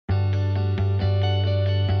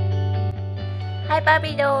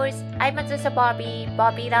Barbie dolls! I'm Azusa Barbie,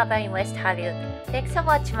 Barbie lover in West Hollywood. Thanks for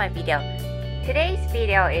watching my video. Today's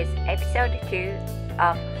video is episode 2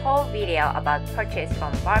 of whole video about purchase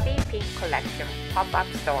from Barbie Pink Collection pop-up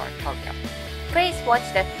store Tokyo. Please watch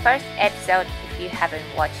the first episode if you haven't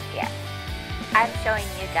watched yet. I'm showing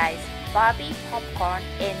you guys Barbie popcorn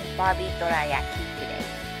and Barbie dorayaki today.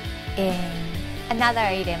 And another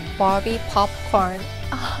item, Barbie popcorn.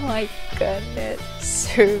 Oh my goodness,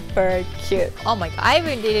 super cute. Oh my god, I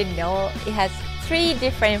really didn't know it has 3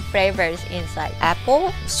 different flavors inside: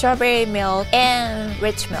 apple, strawberry milk, and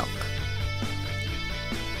rich milk.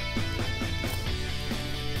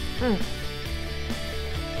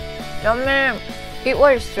 Yummy! It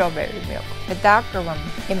was strawberry milk. The darker one,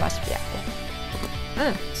 it must be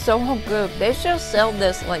apple. So good. They should sell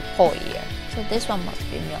this like whole year. So this one must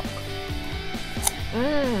be milk.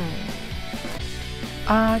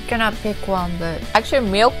 I cannot pick one, but actually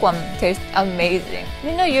milk one tastes amazing.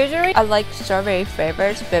 You know, usually I like strawberry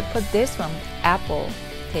flavors, but for this one, apple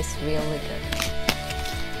tastes really good.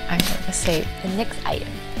 I'm gonna save the next item.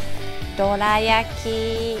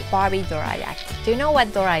 Dorayaki, Barbie dorayaki. Do you know what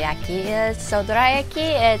dorayaki is? So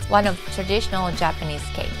dorayaki is one of traditional Japanese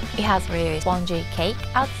cake. It has really spongy cake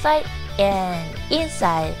outside, and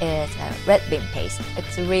inside is a red bean paste.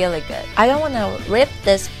 It's really good. I don't want to rip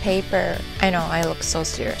this paper. I know I look so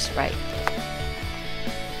serious, right?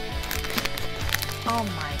 Oh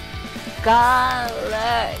my god,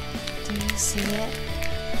 look! Do you see it?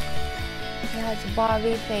 It has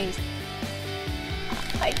Barbie face.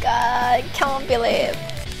 Oh my god, I can't believe.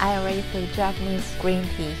 I already put Japanese green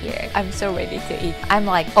tea here. I'm so ready to eat. I'm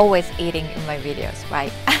like always eating in my videos,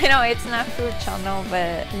 right? I know it's not food channel,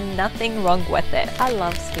 but nothing wrong with it. I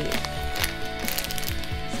love sweet.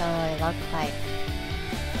 So it looks like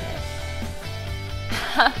this.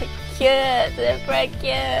 How cute! Super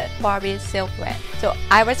cute! Barbie silhouette. So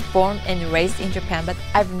I was born and raised in Japan, but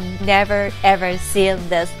I've never ever seen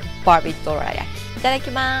this Barbie dorayaki.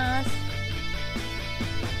 Itadakimasu!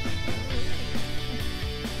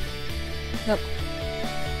 Look,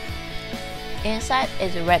 inside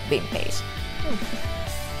is a red bean paste.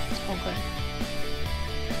 So good.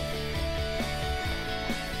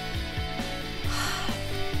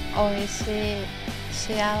 Oishii,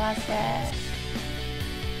 shiawase.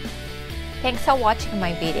 Thanks for watching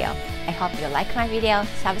my video. I hope you like my video,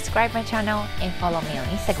 subscribe my channel, and follow me on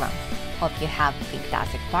Instagram. Hope you have a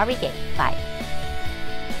fantastic Barbie day. Bye.